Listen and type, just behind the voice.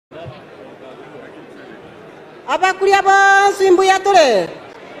Abakuria bonsu imbuya tule.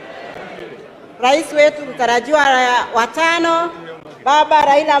 Rais wetu mtarajiwa wa 5, Baba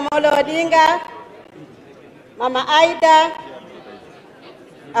Raila Amolo Odinga, Mama Aida,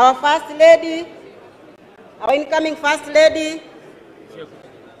 our First Lady, our incoming First Lady,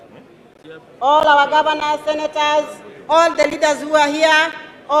 all our governors, senators, all the leaders who are here,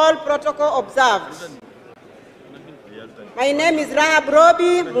 all protocol observed. My name is Rahab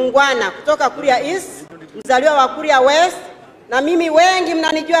Robi Mungwana, kutoka Kuria East, mzaliwa wa Kuria West, na mimi wengi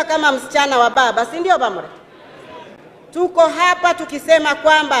mnanijua kama msichana wa baba, si ndio Bamre? Tuko hapa tukisema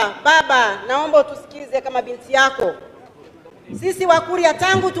kwamba baba, naomba utusikize kama binti yako. Sisi wa Kuria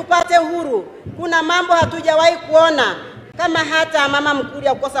tangu tupate uhuru, kuna mambo hatujawahi kuona, kama hata mama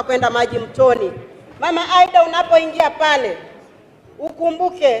Mkuria kukosa kwenda maji mtoni. Mama Aida, unapoingia pale,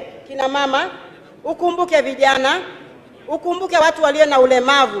 ukumbuke kina mama, ukumbuke vijana, ukumbuke watu walio na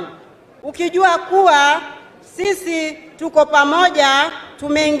ulemavu. Ukijua kuwa sisi tuko pamoja,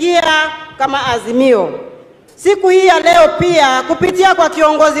 tumeingia kama azimio. Siku hii ya leo pia kupitia kwa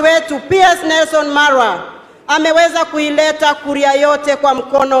kiongozi wetu PS Nelson Marwa ameweza kuileta Kuria yote kwa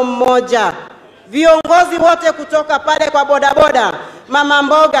mkono mmoja. Viongozi wote kutoka pale kwa bodaboda, mama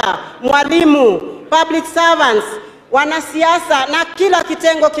mboga, mwalimu, public servants, wanasiasa na kila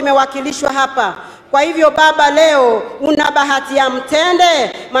kitengo kimewakilishwa hapa. Kwa hivyo baba, leo una bahati ya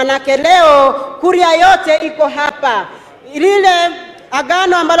mtende, manake leo Kuria yote iko hapa. Lile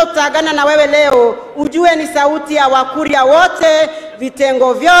agano ambalo tutaagana na wewe leo, ujue ni sauti ya Wakuria wote,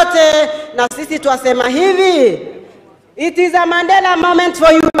 vitengo vyote, na sisi tuasema hivi: it is a Mandela moment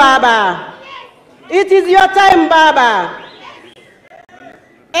for you baba. It is your time baba.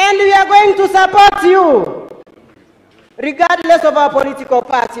 And we are going to support you regardless of our political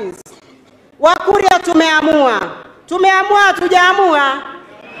parties. Wakuria tumeamua. Tumeamua, tujaamua.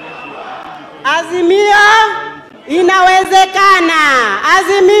 Azimio inawezekana.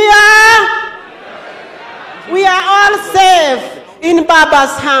 Azimio. We are all safe in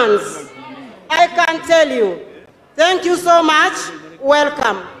Baba's hands. I can tell you. Thank you so much.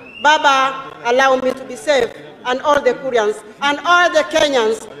 Welcome. Baba, allow me to be safe, and all the Kurians and all the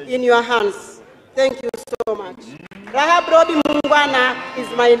Kenyans in your hands. Thank you so much. Rahab Robi Mungwana is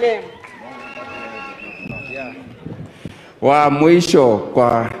my name. Wa mwisho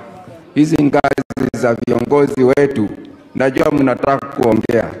kwa hizi ngazi za viongozi wetu, najua mnataka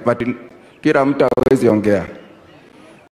kuongea, but kila mtu hawezi ongea.